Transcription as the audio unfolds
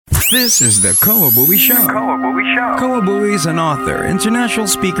This is the Kawabui Show. Kawabui Show. Kawabui is an author, international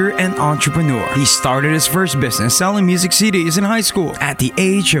speaker, and entrepreneur. He started his first business selling music CDs in high school at the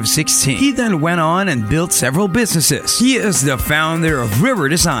age of 16. He then went on and built several businesses. He is the founder of River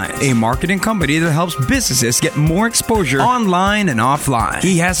Designs, a marketing company that helps businesses get more exposure online and offline.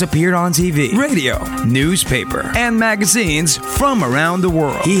 He has appeared on TV, radio, newspaper, and magazines from around the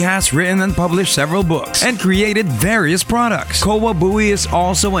world. He has written and published several books and created various products. Kawabui is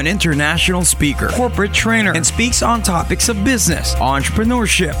also an international speaker, corporate trainer, and speaks on topics of business,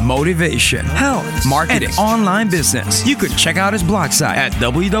 entrepreneurship, motivation, health, marketing, and online business. You could check out his blog site at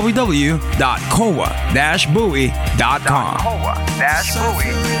www.kowa-buoy.com.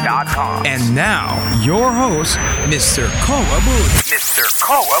 Kowa-buoy.com. And now, your host, Mr. Kawabui. Mr.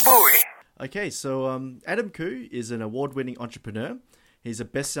 Kawabui. Okay, so Adam Khoo is an award-winning entrepreneur. He's a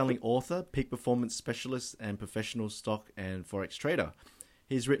best-selling author, peak performance specialist, and professional stock and forex trader.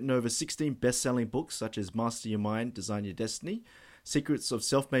 He's written over 16 best-selling books such as Master Your Mind, Design Your Destiny, Secrets of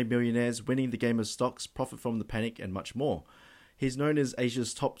Self-Made Millionaires, Winning the Game of Stocks, Profit from the Panic, and much more. He's known as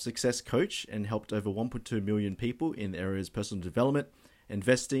Asia's top success coach and helped over 1.2 million people in the areas of personal development,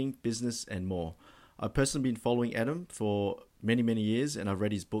 investing, business, and more. I've personally been following Adam for many, many years, and I've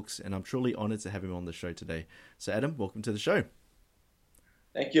read his books, and I'm truly honored to have him on the show today. So Adam, welcome to the show.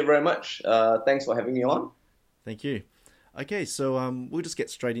 Thank you very much. Thanks for having me on. Thank you. Okay, so we'll just get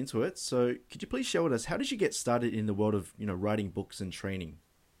straight into it. So could you please share with us, how did you get started in the world of, writing books and training?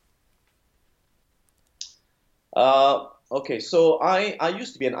 Okay, so I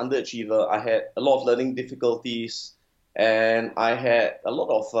used to be an underachiever. I had a lot of learning difficulties, and I had a lot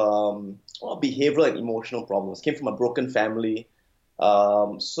of behavioral and emotional problems. Came from a broken family.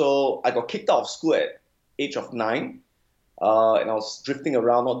 So I got kicked out of school at age of 9, and I was drifting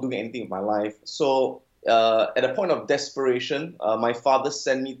around, not doing anything with my life. So at a point of desperation, my father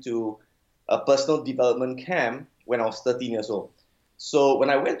sent me to a personal development camp when I was 13 years old. So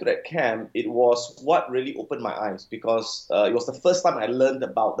when I went to that camp, it was what really opened my eyes, because it was the first time I learned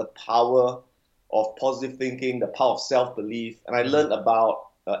about the power of positive thinking, the power of self-belief, and I learned about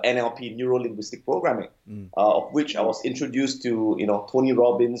NLP, neuro-linguistic programming, of which I was introduced to, Tony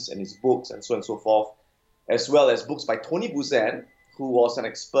Robbins and his books and so on and so forth, as well as books by Tony Buzan, who was an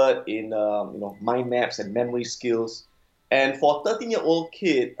expert in mind maps and memory skills. And for a 13-year-old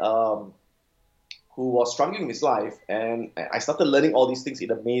kid who was struggling in his life, and I started learning all these things, it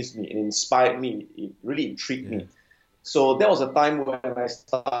amazed me, it inspired me, it really intrigued me. So that was a time when I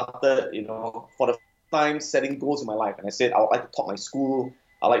started, for the first time setting goals in my life. And I said, I would like to top my school,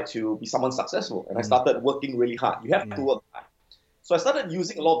 I like to be someone successful. And I started working really hard. You have to work hard. So I started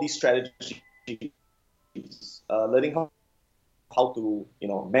using a lot of these strategies, learning how to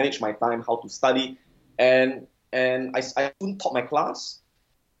manage my time, how to study, and I soon taught my class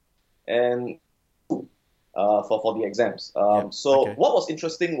and for the exams. What was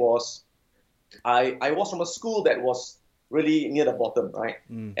interesting was I was from a school that was really near the bottom, right?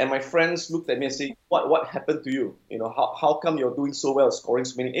 And my friends looked at me and said, "What happened to you? How come you're doing so well, scoring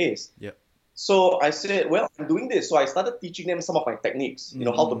so many A's?" So I said, "Well, I'm doing this." So I started teaching them some of my techniques,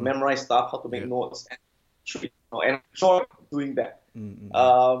 how to memorize stuff, how to make notes, and I enjoyed doing that. And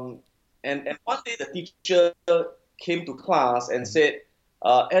one day the teacher came to class and said,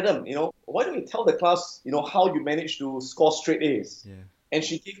 Adam, why don't you tell the class, how you managed to score straight A's? And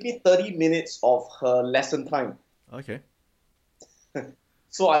she gave me 30 minutes of her lesson time. Okay.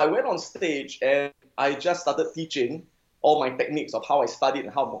 So I went on stage and I just started teaching all my techniques of how I studied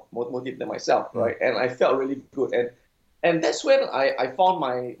and how motivated myself, right? And I felt really good. And that's when I found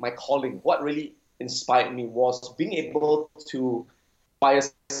my calling. What really inspired me was being able to inspire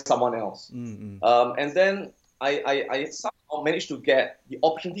someone else. And then I somehow managed to get the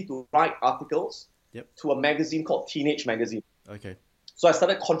opportunity to write articles to a magazine called Teenage Magazine. Okay. So I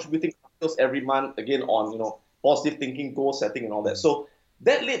started contributing articles every month, again, on positive thinking, goal setting, and all that. So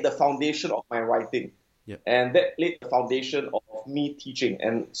that laid the foundation of my writing. And that laid the foundation of me teaching.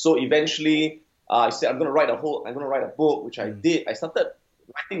 And so eventually I said, I'm going to write a book, which I did. I started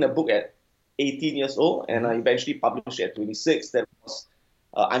writing the book at 18 years old, and I eventually published it at 26. That was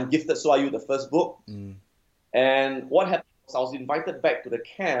I'm Gifted, So Are You, the first book. And what happened was I was invited back to the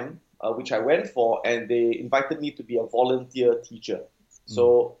camp, which I went for, and they invited me to be a volunteer teacher.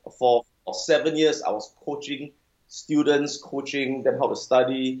 So for 7 years, I was coaching students, coaching them how to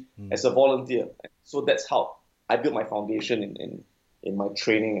study as a volunteer. So that's how I built my foundation in my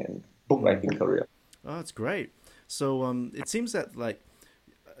training and book writing career. Oh, that's great. So it seems that,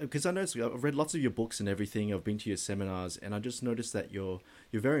 because I noticed, I've read lots of your books and everything, I've been to your seminars, and I just noticed that you're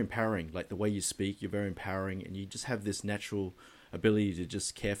very empowering. Like the way you speak, you're very empowering, and you just have this natural ability to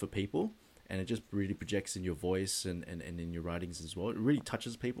just care for people, and it just really projects in your voice and in your writings as well. It really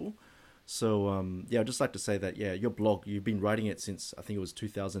touches people. So yeah, I'd just like to say that, yeah, your blog, you've been writing it since I think it was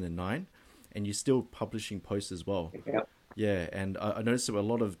 2009, and you're still publishing posts as well. Yeah. Yeah, and I noticed that a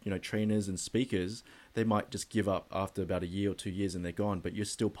lot of trainers and speakers, they might just give up after about a year or 2 years and they're gone, but you're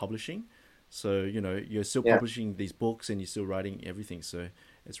still publishing. So you're still publishing these books and you're still writing everything. So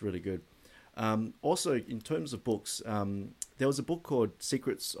it's really good. Also, in terms of books, there was a book called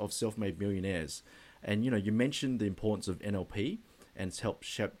Secrets of Self-Made Millionaires, and you mentioned the importance of NLP and it's helped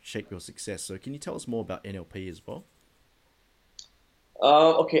shape your success. So can you tell us more about NLP as well?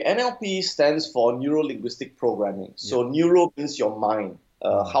 Okay, NLP stands for Neuro-Linguistic Programming. So neuro means your mind,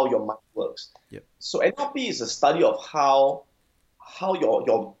 how your mind works. Yep. So NLP is a study of how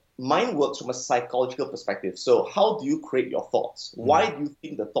your mind works from a psychological perspective. So how do you create your thoughts? Why do you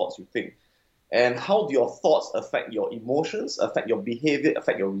think the thoughts you think? And how do your thoughts affect your emotions, affect your behavior,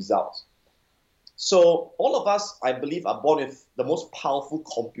 affect your results? So all of us, I believe, are born with the most powerful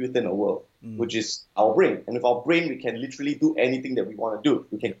computer in the world, which is our brain. And with our brain, we can literally do anything that we want to do.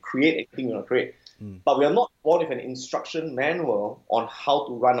 We can create anything we want to create. But we are not born with an instruction manual on how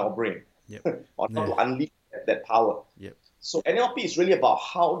to run our brain, on how to unleash that power. Yep. So NLP is really about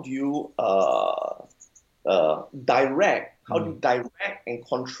how do you direct and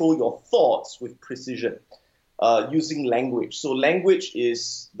control your thoughts with precision. Using language. So language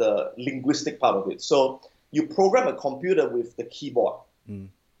is the linguistic part of it. So you program a computer with the keyboard.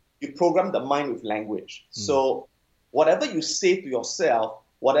 You program the mind with language. So whatever you say to yourself,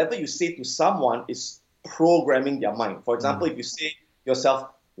 whatever you say to someone is programming their mind. For example, if you say to yourself,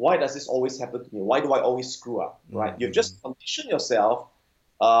 why does this always happen to me? Why do I always screw up? Right? You've just conditioned yourself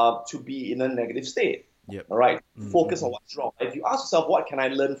to be in a negative state. Yep. All right? Focus on what's wrong. If you ask yourself, what can I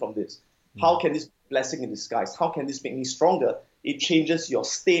learn from this? How can this be a blessing in disguise? How can this make me stronger? It changes your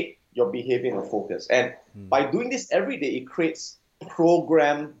state, your behavior, and your focus. And by doing this every day, it creates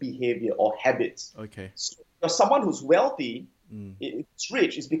programmed behavior or habits. Okay. So if you're someone who's wealthy, it's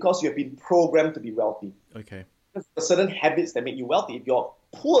rich, it's because you have been programmed to be wealthy. Okay. There's certain habits that make you wealthy. If you're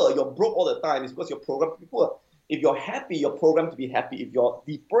poor, you're broke all the time, it's because you're programmed to be poor. If you're happy, you're programmed to be happy. If you're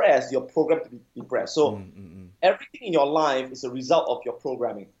depressed, you're programmed to be depressed. So everything in your life is a result of your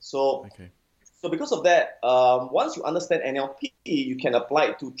programming. So because of that, once you understand NLP, you can apply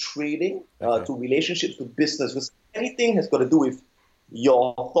it to trading, to relationships, to business. Because anything has got to do with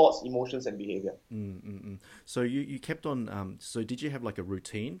your thoughts, emotions, and behavior. So you kept on. So did you have like a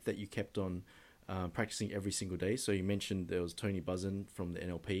routine that you kept on practicing every single day? So you mentioned there was Tony Buzan from the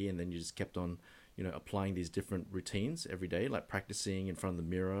NLP, and then you just kept on applying these different routines every day, like practicing in front of the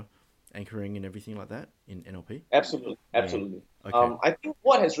mirror, anchoring and everything like that in NLP? Absolutely. Okay. I think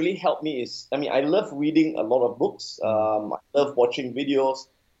what has really helped me is, I love reading a lot of books. I love watching videos.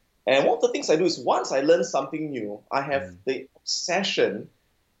 And one of the things I do is once I learn something new, I have the obsession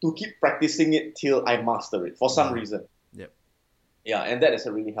to keep practicing it till I master it for some reason. Yep. Yeah, and that has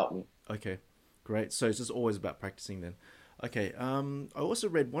really helped me. Okay, great. So it's just always about practicing then. Okay. I also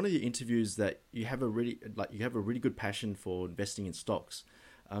read one of your interviews that you have a really good passion for investing in stocks.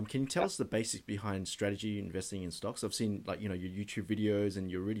 Can you tell us the basics behind strategy investing in stocks? I've seen your YouTube videos and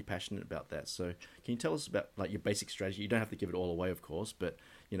you're really passionate about that. So can you tell us about your basic strategy? You don't have to give it all away, of course, but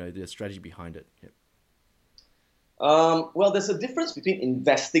the strategy behind it. Yep. Well, there's a difference between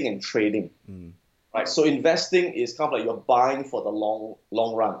investing and trading. Right? So investing is kind of like you're buying for the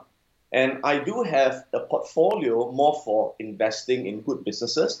long run. And I do have a portfolio more for investing in good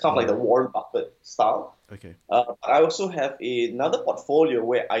businesses, kind of like the Warren Buffett style. Okay. I also have another portfolio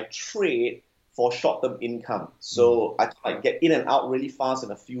where I trade for short-term income. So I get in and out really fast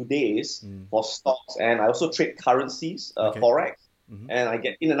in a few days for stocks. And I also trade currencies, Forex. And I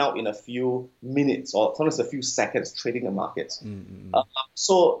get in and out in a few minutes or sometimes a few seconds trading the markets.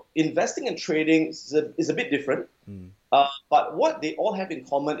 So investing and trading is a bit different. But what they all have in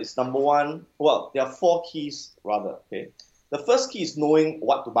common is number one, well, there are four keys rather. Okay, the first key is knowing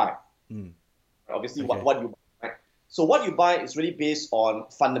what to buy. Obviously, what you buy. Right? So what you buy is really based on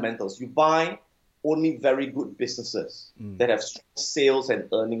fundamentals. You buy only very good businesses that have strong sales and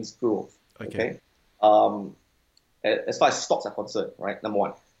earnings growth. Okay. As far as stocks are concerned, right? Number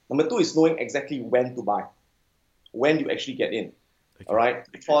one. Number two is knowing exactly when to buy, when you actually get in. All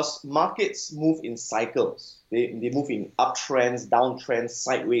right, because markets move in cycles. They move in uptrends, downtrends,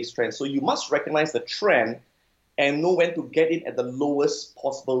 sideways trends. So you must recognize the trend and know when to get in at the lowest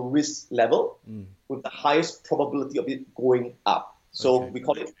possible risk level with the highest probability of it going up. So we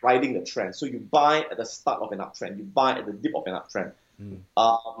call it riding the trend. So you buy at the start of an uptrend. You buy at the dip of an uptrend.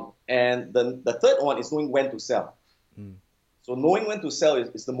 And then the third one is knowing when to sell. So knowing when to sell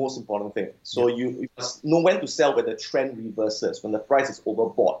is the most important thing. So you must know when to sell when the trend reverses, when the price is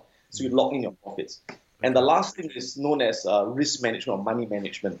overbought. So you lock in your profits. And the last thing is known as risk management or money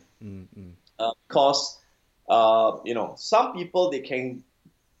management. Because some people, they can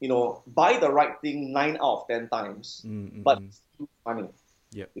buy the right thing 9 out of 10 times, but lose money.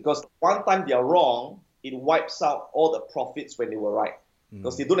 Because one time they are wrong, it wipes out all the profits when they were right.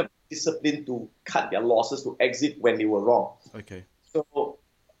 Because they don't have discipline to cut their losses, to exit when they were wrong. Okay. So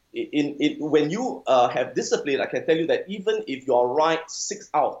when you have discipline, I can tell you that even if you're right 6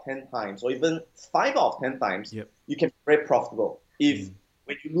 out of 10 times, or even 5 out of 10 times, you can be very profitable. If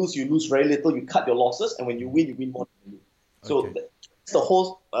when you lose very little, you cut your losses, and when you win more than you lose. So that's the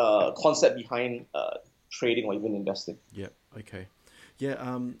whole concept behind trading or even investing. Yeah. Okay.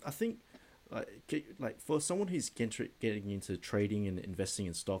 Yeah. I think like for someone who's getting into trading and investing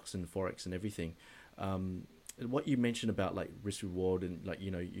in stocks and forex and everything, what you mentioned about like risk reward and like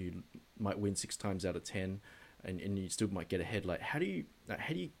you might win 6 times out of 10, and you still might get ahead. Like how did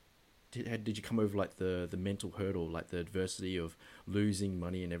you come over like the mental hurdle, like the adversity of losing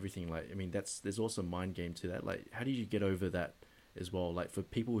money and everything? Like I mean there's also a mind game to that. Like how do you get over that as well? Like for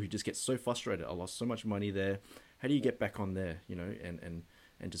people who just get so frustrated, I lost so much money there. How do you get back on there,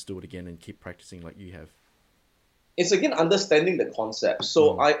 and just do it again and keep practicing like you have? It's again understanding the concept.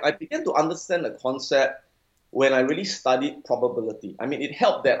 So I began to understand the concept when I really studied probability. I mean, it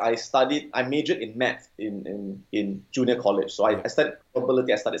helped that I majored in math in junior college. So I studied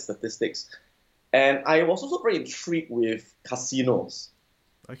probability, I studied statistics. And I was also very intrigued with casinos.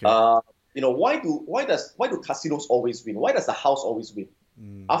 Okay. Why do casinos always win? Why does the house always win?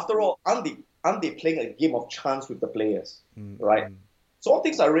 After all, aren't they playing a game of chance with the players, right? So one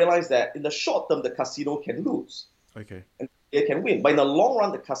things I realized that in the short term, the casino can lose. Okay. And they can win. But in the long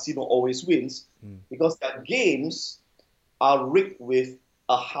run, the casino always wins because their games are rigged with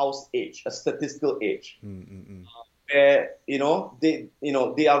a house edge, a statistical edge. Where,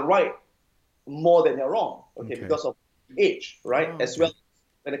 they are right more than they're wrong. Okay. Because of the edge, right? As well,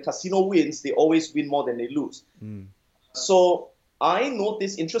 when the casino wins, they always win more than they lose. So I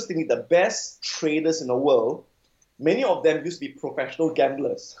noticed, interestingly, the best traders in the world, many of them used to be professional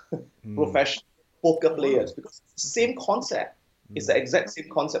gamblers, professional poker players, because it's the same concept. It's the exact same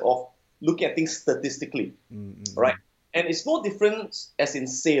concept of looking at things statistically, right? And it's no different as in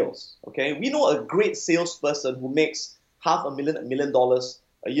sales, okay? We know a great salesperson who makes $500,000, $1 million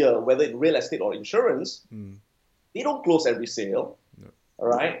a year, whether in real estate or insurance. They don't close every sale, all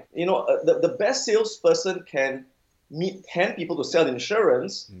right? The best salesperson can meet 10 people to sell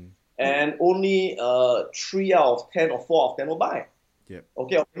insurance, and only 3 out of 10 or 4 out of 10 will buy.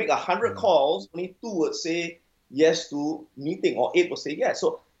 Okay, I'll make 100 calls, only 2 would say yes to meeting, or 8 will say yes.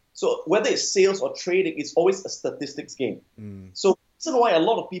 So whether it's sales or trading, it's always a statistics game. So the reason why a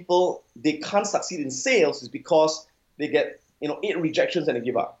lot of people, they can't succeed in sales is because they get 8 rejections and they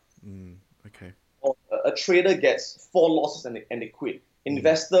give up. Okay. Or a trader gets 4 losses and they quit.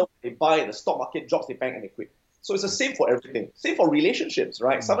 Investor, they buy, the stock market drops, they bang and they quit. So it's the same for everything. Same for relationships,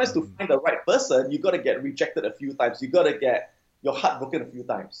 right? Sometimes to find the right person, you got to get rejected a few times. You got to get your heart broken a few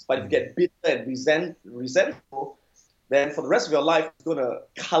times. But if you get bitter and resentful, then for the rest of your life, it's going to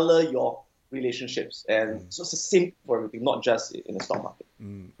color your relationships. And so it's the same for everything, not just in the stock market.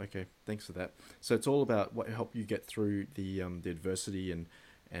 Okay, thanks for that. So it's all about what helped you get through the adversity and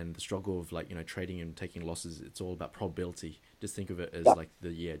the struggle of trading and taking losses. It's all about probability. Just think of it as like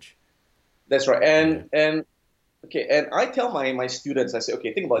the edge. That's right. And I tell my students, I say,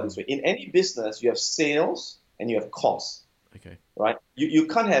 okay, think about it this way. In any business, you have sales and you have costs. Okay. Right? You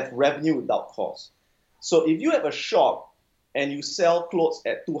can't have revenue without costs. So if you have a shop and you sell clothes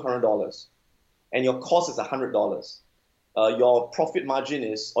at $200 and your cost is $100, your profit margin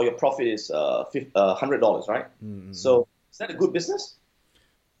is, or your profit is $100, right? So is that a good business?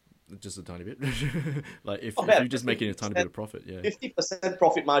 Just a tiny bit. Like if you're just making a tiny bit of profit, 50%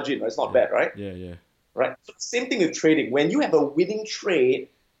 profit margin, right? It's not bad, right? Yeah. Right. So same thing with trading. When you have a winning trade,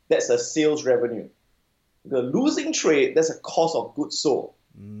 that's a sales revenue. The losing trade, that's a cost of goods sold.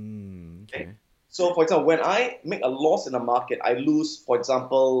 Okay. So, for example, when I make a loss in the market, I lose, for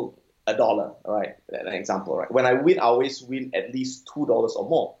example, $1. Right? An example, right? When I win, I always win at least $2 or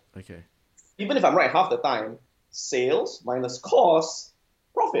more. Okay. Even if I'm right half the time, sales minus cost,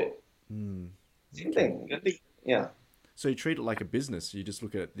 profit. Same thing. Yeah. So you treat it like a business. You just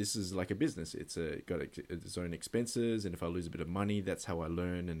look at this is like a business. It's got its own expenses, and if I lose a bit of money, that's how I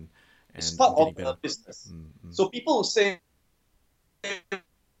learn and it's part of the business. So people say,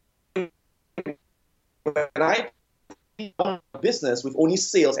 when I run a business with only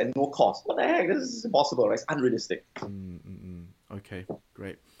sales and no cost, what the heck? This is impossible, right? It's unrealistic. Okay,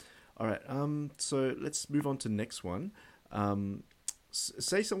 great. All right. So let's move on to the next one.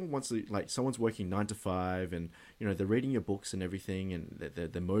 Say someone wants to, like, someone's working 9 to 5, and they're reading your books and everything, and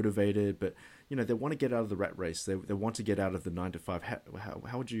they're motivated, but they want to get out of the rat race. They want to get out of the 9 to 5.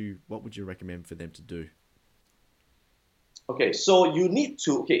 What would you recommend for them to do? Okay, so you need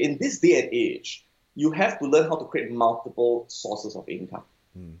to, in this day and age, you have to learn how to create multiple sources of income.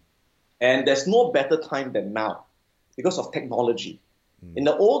 And there's no better time than now because of technology. In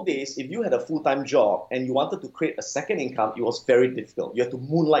the old days, if you had a full-time job and you wanted to create a second income, it was very difficult. You had to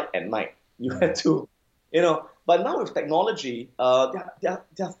moonlight at night. You had to, but now with technology, there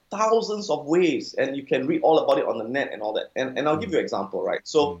are thousands of ways, and you can read all about it on the net and all that. And I'll give you an example, right?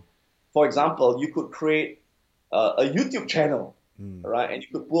 So, for example, you could create a YouTube channel, right? And you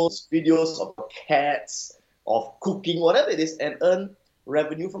could post videos of cats, of cooking, whatever it is, and earn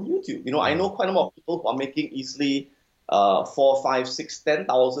revenue from YouTube. I know quite a lot of people who are making easily $4, $5, $6,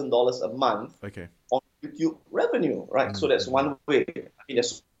 $10,000 a month on YouTube revenue, right? So that's one way. I mean,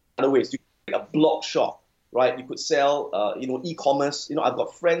 there's other ways. You could make a blog shop, right? You could sell, e-commerce. I've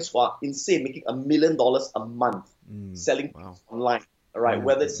got friends who are insane, making $1 million a month selling things online, right?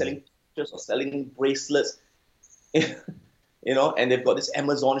 Whether it's selling t-shirts or selling bracelets, and they've got this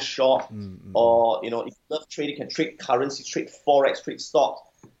Amazon shop, or if you love trading, you can trade currency, trade forex, trade stocks.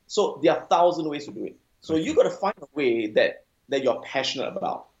 So there are 1,000 ways to do it. So you got to find a way that you're passionate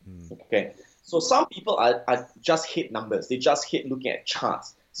about. Okay. So some people are just hate numbers. They just hate looking at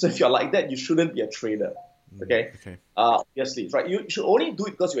charts. So if you're like that, you shouldn't be a trader. Okay. Obviously, right? You should only do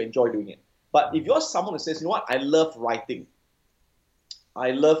it because you enjoy doing it. But if you're someone who says, what, I love writing,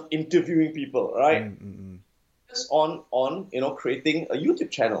 I love interviewing people, right? Just on creating a YouTube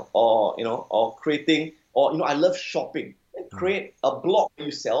channel, or creating, or I love shopping. And create a blog where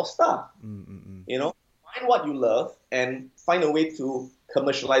you sell stuff. Find what you love and find a way to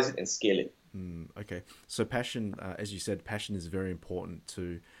commercialize it and scale it. Okay. So passion, as you said, passion is very important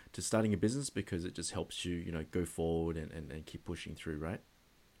to starting a business, because it just helps you, go forward and keep pushing through, right?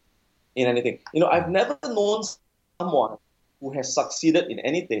 In anything. I've never known someone who has succeeded in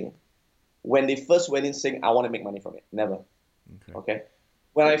anything when they first went in saying, I want to make money from it. Never. Okay.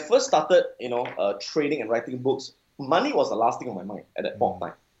 When I first started, trading and writing books, money was the last thing on my mind at that point in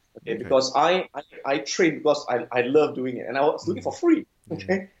time. Okay, because I trained because I love doing it, and I was doing it for free.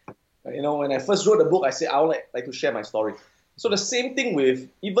 Okay, when I first wrote the book, I said I would like to share my story. So the same thing with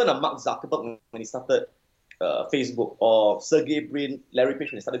even a Mark Zuckerberg when he started Facebook, or Sergey Brin, Larry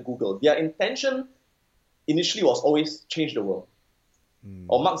Page when they started Google. Their intention initially was always change the world.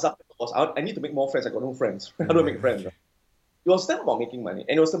 Or Mark Zuckerberg was, I need to make more friends. I got no friends. How do I make friends? It was never about making money,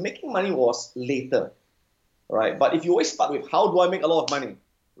 and the making money was later, right? But if you always start with how do I make a lot of money,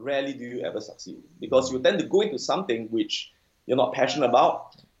 rarely do you ever succeed, because you tend to go into something which you're not passionate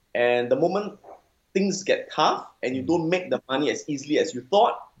about, and the moment things get tough and you don't make the money as easily as you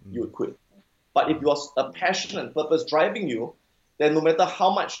thought, you would quit. But if it was a passion and purpose driving you, then no matter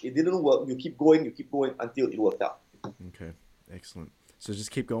how much it didn't work, you keep going until it worked out. Okay, excellent. So just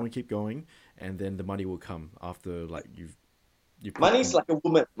keep going, and then the money will come after, like, Money's like a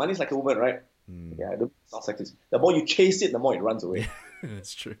woman. Money's like a woman, right? Yeah, it sounds like this. The more you chase it, the more it runs away.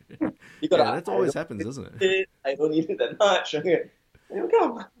 That's true. That always happens, doesn't it? I don't need it that much. Okay, it'll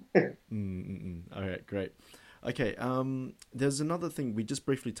come. All right, great. Okay, there's another thing we just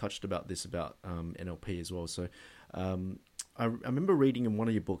briefly touched about NLP as well. So, I remember reading in one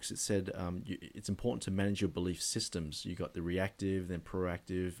of your books, it said it's important to manage your belief systems. You got the reactive, then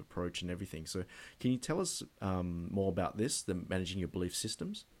proactive approach and everything. So can you tell us more about this, the managing your belief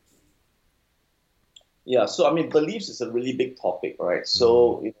systems? Yeah, so beliefs is a really big topic, right?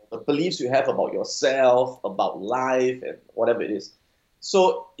 So the beliefs you have about yourself, about life, and whatever it is.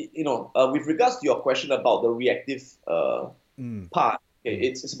 So, with regards to your question about the reactive part,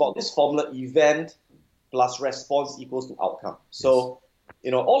 it's about this formula: event plus response equals to outcome. So,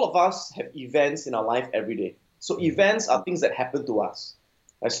 all of us have events in our life every day. So events are things that happen to us.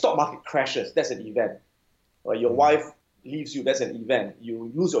 Like stock market crashes, that's an event. Right? Your wife leaves you, that's an event.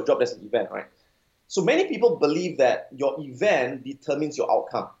 You lose your job, that's an event, right? So many people believe that your event determines your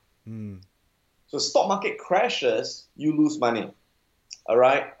outcome. So stock market crashes, you lose money. All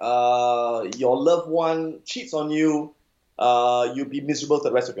right? Your loved one cheats on you, you'll be miserable for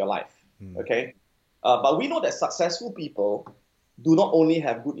the rest of your life. Okay? But we know that successful people do not only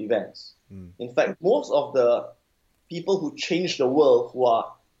have good events. In fact, most of the people who change the world, who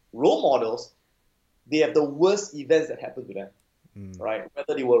are role models, they have the worst events that happen to them. Right?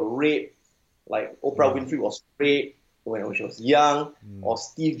 Whether they were raped, like Oprah Winfrey was raped when she was young, or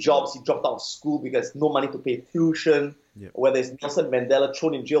Steve Jobs, he dropped out of school because no money to pay tuition. Yep. whether it's Nelson Mandela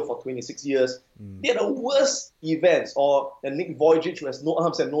thrown in jail for 26 years. They're the worst events, or the Nick Vujicic who has no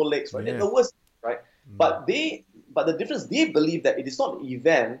arms and no legs, right? Yeah. They're the worst, right? But the difference, they believe that it is not the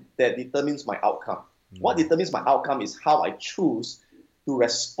event that determines my outcome. What determines my outcome is how I choose to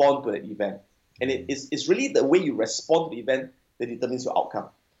respond to the event. And it's really the way you respond to the event that determines your outcome.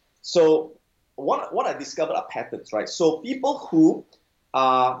 So what I discovered are patterns, right? So people who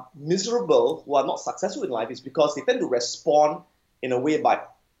are miserable, who are not successful in life, is because they tend to respond in a way by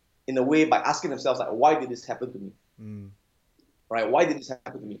asking themselves, like, why did this happen to me? Right? Why did this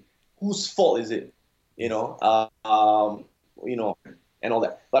happen to me? Whose fault is it? And all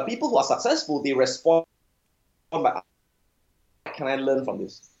that. But people who are successful, they respond by, what can I learn from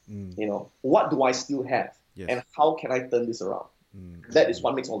this? What do I still have? Yes. And how can I turn this around? That is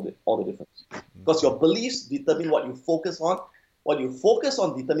what makes all the difference. Because your beliefs determine what you focus on. What you focus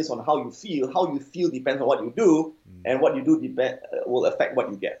on determines on how you feel. How you feel depends on what you do. And what you do will affect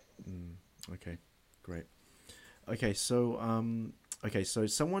what you get. Okay, great. Okay, so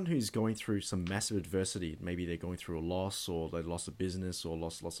someone who's going through some massive adversity, maybe they're going through a loss, or they lost a business, or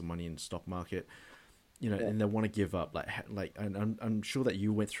lost lots of money in the stock market, and they want to give up. And I'm sure that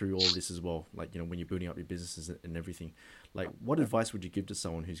you went through all this as well. Like, when you're building up your businesses and everything. Like, what advice would you give to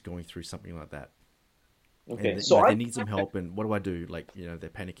someone who's going through something like that? Okay, and, so they need some help, and what do I do? Like, they're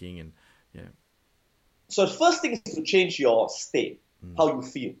panicking, and yeah. So the first thing is to change your state, how you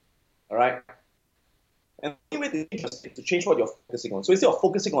feel. All right. And the only way to change your state, to change what you're focusing on. So instead of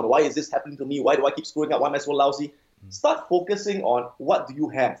focusing on why is this happening to me, why do I keep screwing up, why am I so lousy, start focusing on what do you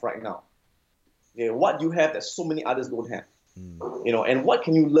have right now. Okay, what do you have that so many others don't have. And what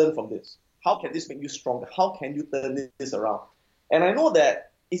can you learn from this? How can this make you stronger? How can you turn this around? And I know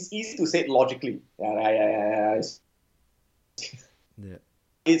that it's easy to say it logically.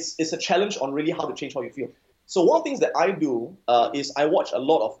 It's a challenge on really how to change how you feel. So one of the things that I do is I watch a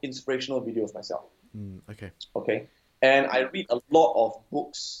lot of inspirational videos myself. Okay. And I read a lot of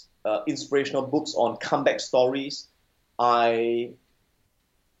books, inspirational books on comeback stories. So I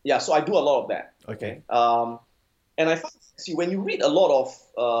do a lot of that. Okay. And I find, when you read a lot of,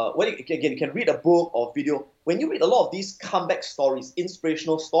 you can read a book or video. When you read a lot of these comeback stories,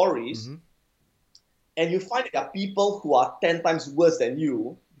 inspirational stories, and you find that there are people who are 10 times worse than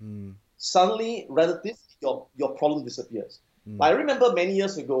you, suddenly, relatively, your problem disappears. I remember many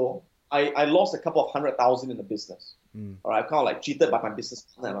years ago, I lost a couple of 100,000 in the business. Or I kind of like cheated by my business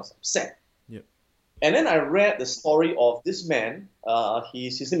partner, and I was upset. And then I read the story of this man.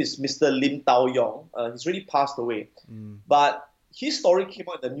 His name is Mr. Lim Tao Yong. He's really passed away. But his story came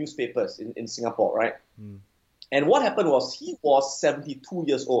out in the newspapers in Singapore, right? And what happened was he was 72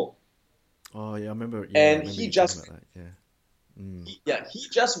 years old. Oh, yeah, I remember. Yeah, and he just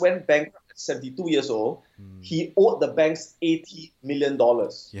went bankrupt at 72 years old. He owed the banks $80 million.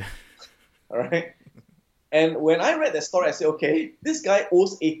 Yeah. All right. And when I read that story, I said, okay, this guy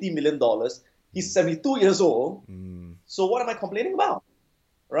owes $80 million. He's 72 years old. So what am I complaining about?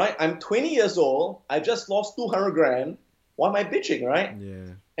 Right? I'm 20 years old. I just lost 200 grand. Why am I bitching, right?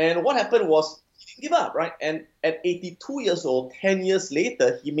 Yeah. And what happened was he didn't give up, right? And at 82 years old, 10 years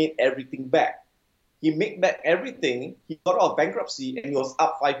later, he made everything back. He made back everything. He got out of bankruptcy and he was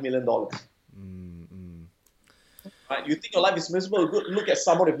up $5 million. Right? You think your life is miserable? Good. Look at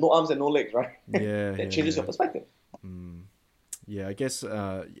someone with no arms and no legs, right? Yeah. That changes your perspective. Yeah, I guess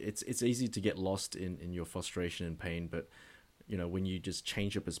it's easy to get lost in your frustration and pain, but when you just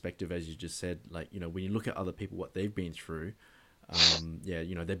change your perspective, as you just said, like when you look at other people, what they've been through,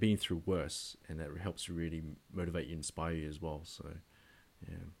 they've been through worse, and that helps really motivate you, inspire you as well. So,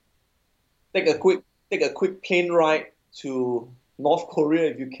 yeah. Take a quick plane ride to North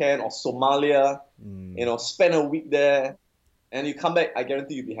Korea if you can, or Somalia. Spend a week there, and you come back. I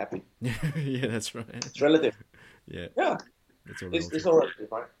guarantee you'll be happy. Yeah, that's right. It's relative. Yeah. It's all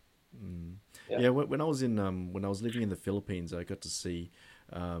relative, right? Yeah. When I was living in the Philippines, I got to see,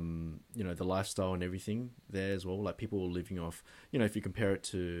 the lifestyle and everything there as well. Like, people were living off, if you compare it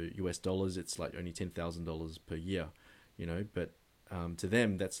to US dollars, it's like only $10,000 per year, but to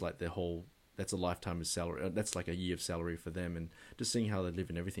them, that's like that's a lifetime of salary. That's like a year of salary for them. And just seeing how they live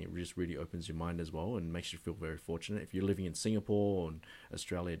and everything, it just really opens your mind as well and makes you feel very fortunate. If you're living in Singapore or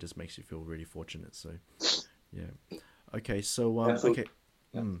Australia, it just makes you feel really fortunate. So, yeah. Okay, so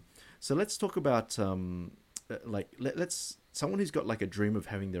so let's talk about let's someone who's got like a dream of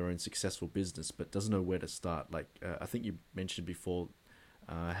having their own successful business but doesn't know where to start. Like I think you mentioned before,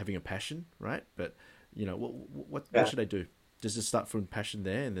 having a passion, right? But what should they do? Does it start from passion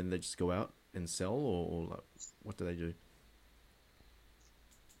there, and then they just go out and sell, or like, what do they do?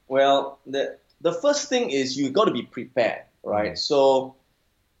 Well, the first thing is you got to be prepared, right? So,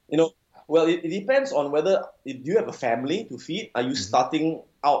 well, it depends on whether do you have a family to feed? Are you starting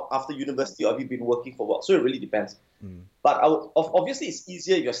out after university, or have you been working for what? So it really depends. But obviously, it's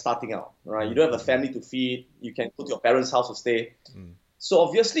easier if you're starting out, right? You don't have a family to feed. You can go to your parents' house to stay. So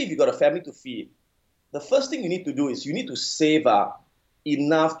obviously, if you've got a family to feed, the first thing you need to do is you need to save up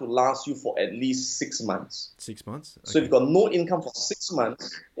enough to last you for at least 6 months. 6 months? Okay. So if you've got no income for 6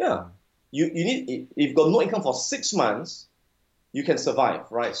 months, you need, if you've got no income for 6 months, you can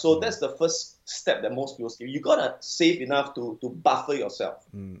survive, right? So that's the first step that most people skip. You gotta save enough to buffer yourself.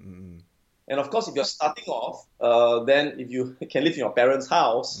 And of course, if you're starting off, then if you can live in your parents'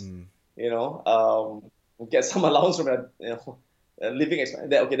 house, get some allowance from a living expense,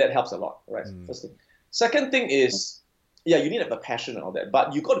 that helps a lot, right? First thing. Second thing is, you need to have a passion and all that,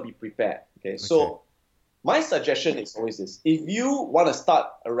 but you got to be prepared. Okay, so my suggestion is always this: if you want to start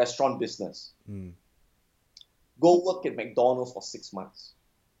a restaurant business, go work at McDonald's for 6 months.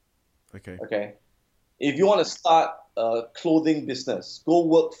 Okay. If you want to start a clothing business, go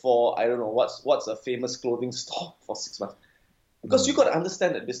work for, I don't know, what's a famous clothing store for 6 months. Because you got to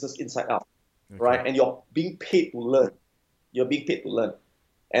understand that business inside out, right? And you're being paid to learn. You're being paid to learn.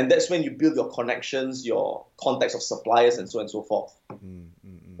 And that's when you build your connections, your contacts of suppliers, and so on and so forth.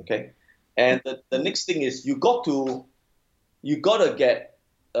 Okay? And the next thing is you got to get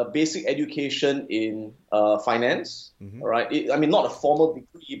a basic education in finance, all right? Not a formal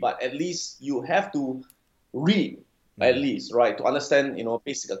degree, but at least you have to read, at least, right? To understand,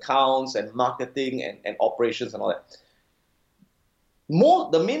 basic accounts and marketing and operations and all that.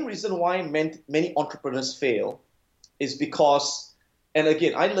 The main reason why many entrepreneurs fail is because, and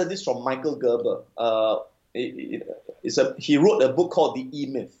again, I learned this from Michael Gerber. He wrote a book called The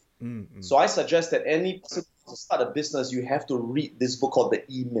E-Myth. So I suggest that any person who wants to start a business, you have to read this book called The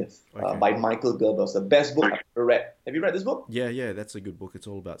E-Myth by Michael Gerber. It's the best book I've ever read. Have you read this book? Yeah, that's a good book. It's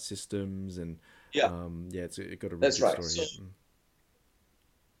all about systems and it's got a really that's good right. story.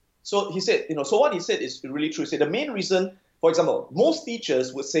 So he said, so what he said is really true. He said the main reason, for example, most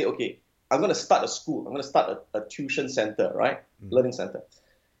teachers would say, okay, I'm going to start a school. I'm going to start a tuition center, right? Learning center.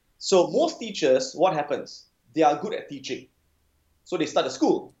 So most teachers, what happens? They are good at teaching. So they start a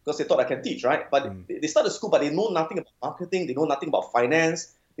school because they thought I can teach, right? But they start a school, but they know nothing about marketing. They know nothing about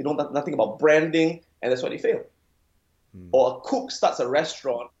finance. They know nothing about branding. And that's why they fail. Or a cook starts a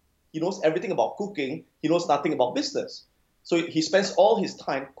restaurant. He knows everything about cooking. He knows nothing about business. So he spends all his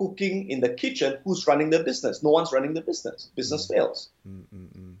time cooking in the kitchen. Who's running the business? No one's running the business. Business fails.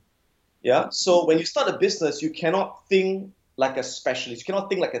 Yeah. So when you start a business, you cannot think like a specialist. You cannot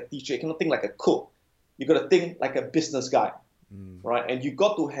think like a teacher. You cannot think like a cook. You got to think like a business guy, right? And you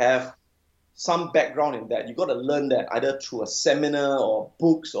got to have some background in that. You got to learn that either through a seminar or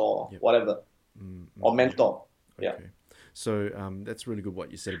books or whatever, or mentor. Yeah. So that's really good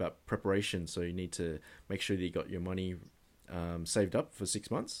what you said about preparation. So you need to make sure that you got your money saved up for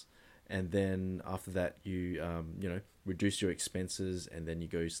 6 months, and then after that you reduce your expenses, and then you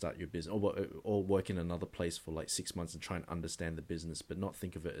go start your business, or work in another place for like 6 months and try and understand the business, but not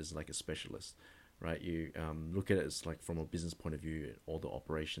think of it as like a specialist, right? You look at it as like from a business point of view, all the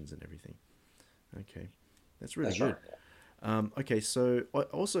operations and everything. Okay, that's really good. Right. Okay, so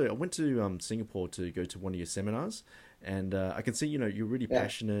I went to Singapore to go to one of your seminars, and I can see you're really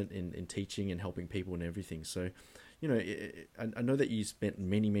passionate in teaching and helping people and everything. So I know that you spent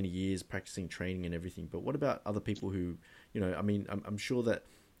many years practicing training and everything, but what about other people who I'm sure that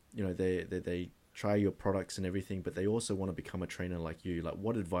they try your products and everything, but they also want to become a trainer like you. Like,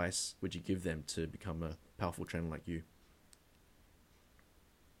 what advice would you give them to become a powerful trainer like you?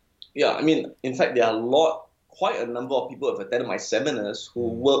 Yeah, in fact, there are quite a number of people who have attended my seminars who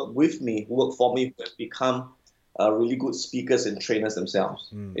work with me, who work for me, who have become really good speakers and trainers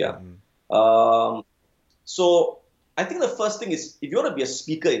themselves. So I think the first thing is, if you want to be a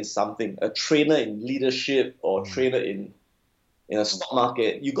speaker in something, a trainer in leadership or trainer in a stock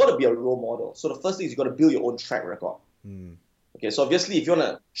market, you got to be a role model. So the first thing is you got to build your own track record. Okay, so obviously if you want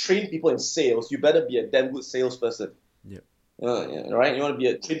to train people in sales, you better be a damn good salesperson. Right? You want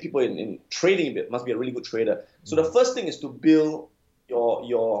to train people in trading, you must be a really good trader. So the first thing is to build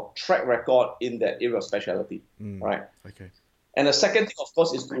your track record in that area of specialty, right? Okay. And the second thing, of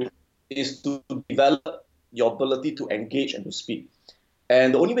course, is to develop your ability to engage and to speak.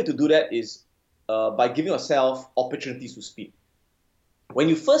 And the only way to do that is by giving yourself opportunities to speak. When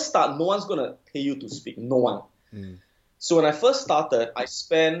you first start, no one's going to pay you to speak. No one. So when I first started, I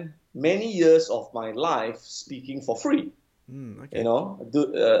spent many years of my life speaking for free. Okay. So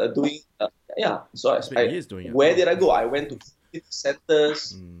I spent years doing it. Where did I go? I went to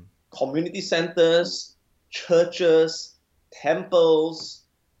centers. community centers, churches, temples.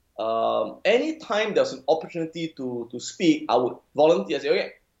 Anytime there's an opportunity to speak, I would volunteer. Say,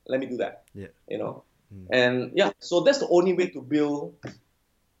 okay, let me do that. Yeah. You know, and yeah, so that's the only way to build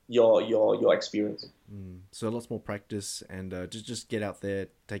your experience. So lots more practice and just get out there,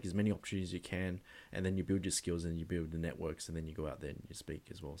 take as many opportunities as you can, and then you build your skills and you build the networks, and then you go out there and you speak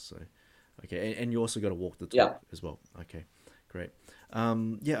as well. So, okay, and you also got to walk the talk as well. Okay, great. I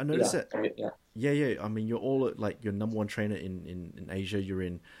noticed that. Yeah. I mean, you're all like your number one trainer in Asia. You're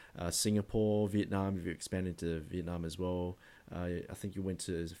in Singapore, Vietnam. You've expanded to Vietnam as well. I think you went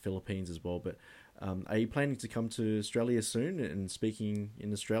to the Philippines as well. But are you planning to come to Australia soon and speaking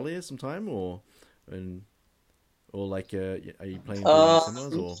in Australia sometime, or like are you planning to do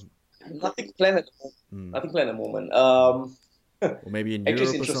seminars or? Nothing planned at the moment. Nothing planned at the moment. Or maybe in actually,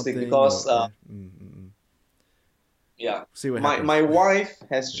 Europe it's or interesting something. Because See what happens. my wife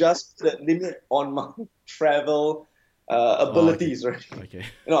has just put a limit on my travel abilities, right? Okay.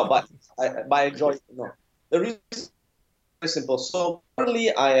 But I enjoy it. The reason is very simple. So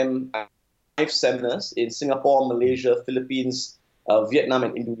currently, I am at 5 seminars in Singapore, Malaysia, Philippines, Vietnam,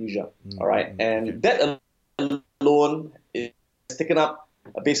 and Indonesia. All right, and that alone is taken up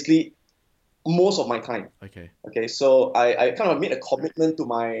basically most of my time. Okay. So I kind of made a commitment to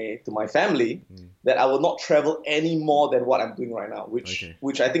my family that I will not travel any more than what I'm doing right now,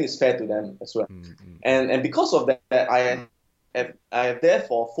 which I think is fair to them as well. And because of that, I have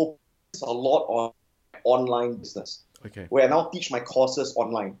therefore focused a lot on online business. Where I now teach my courses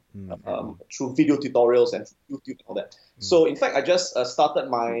online through video tutorials and YouTube and all that. So in fact, I just started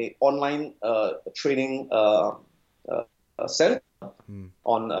my online training center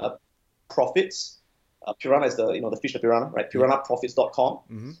on profits. Piranha is the fish, the piranha, right? Piranhaprofits.com.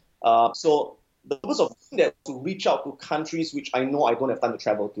 So the purpose of doing that is to reach out to countries which I know I don't have time to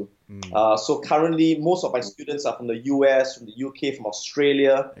travel to. So currently, most of my students are from the US, from the UK, from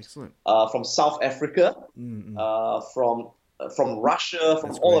Australia, from South Africa, from Russia,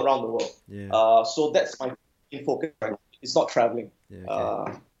 from all around the world. So that's my main focus right now. It's not traveling.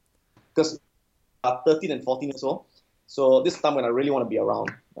 Because I'm 13 and 14 years old. So this time when I really want to be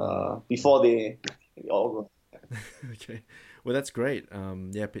around before they all go. Okay. Well, that's great.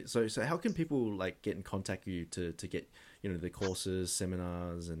 So how can people like get in contact with you to get the courses,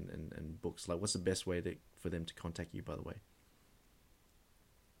 seminars, and books? Like, what's the best way for them to contact you? By the way.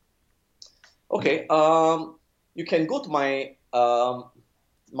 Okay. You can go to my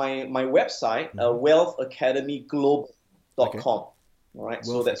my website, wealthacademyglobal.com. All right.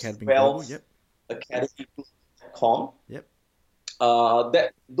 So that's wealthacademyglobal.com. Yep.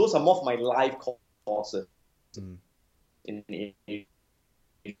 Those are more of my live courses. In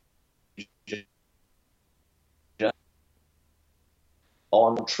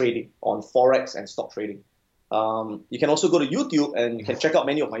on trading, on forex and stock trading. You can also go to YouTube and you can check out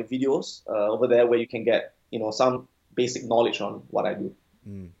many of my videos over there, where you can get some basic knowledge on what I do.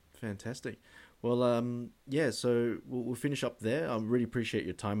 Fantastic. Well, so we'll finish up there. I really appreciate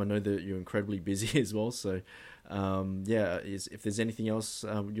your time. I know that you're incredibly busy as well. So, if there's anything else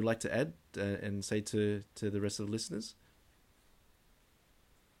you'd like to add and say to the rest of the listeners.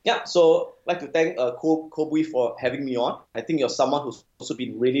 Yeah, so I'd like to thank Kobe for having me on. I think you're someone who's also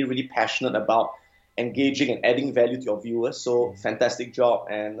been really, really passionate about engaging and adding value to your viewers. So fantastic job,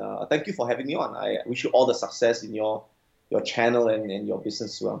 and thank you for having me on. I wish you all the success in your channel and your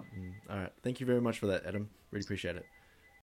business as well. All right. Thank you very much for that, Adam. Really appreciate it.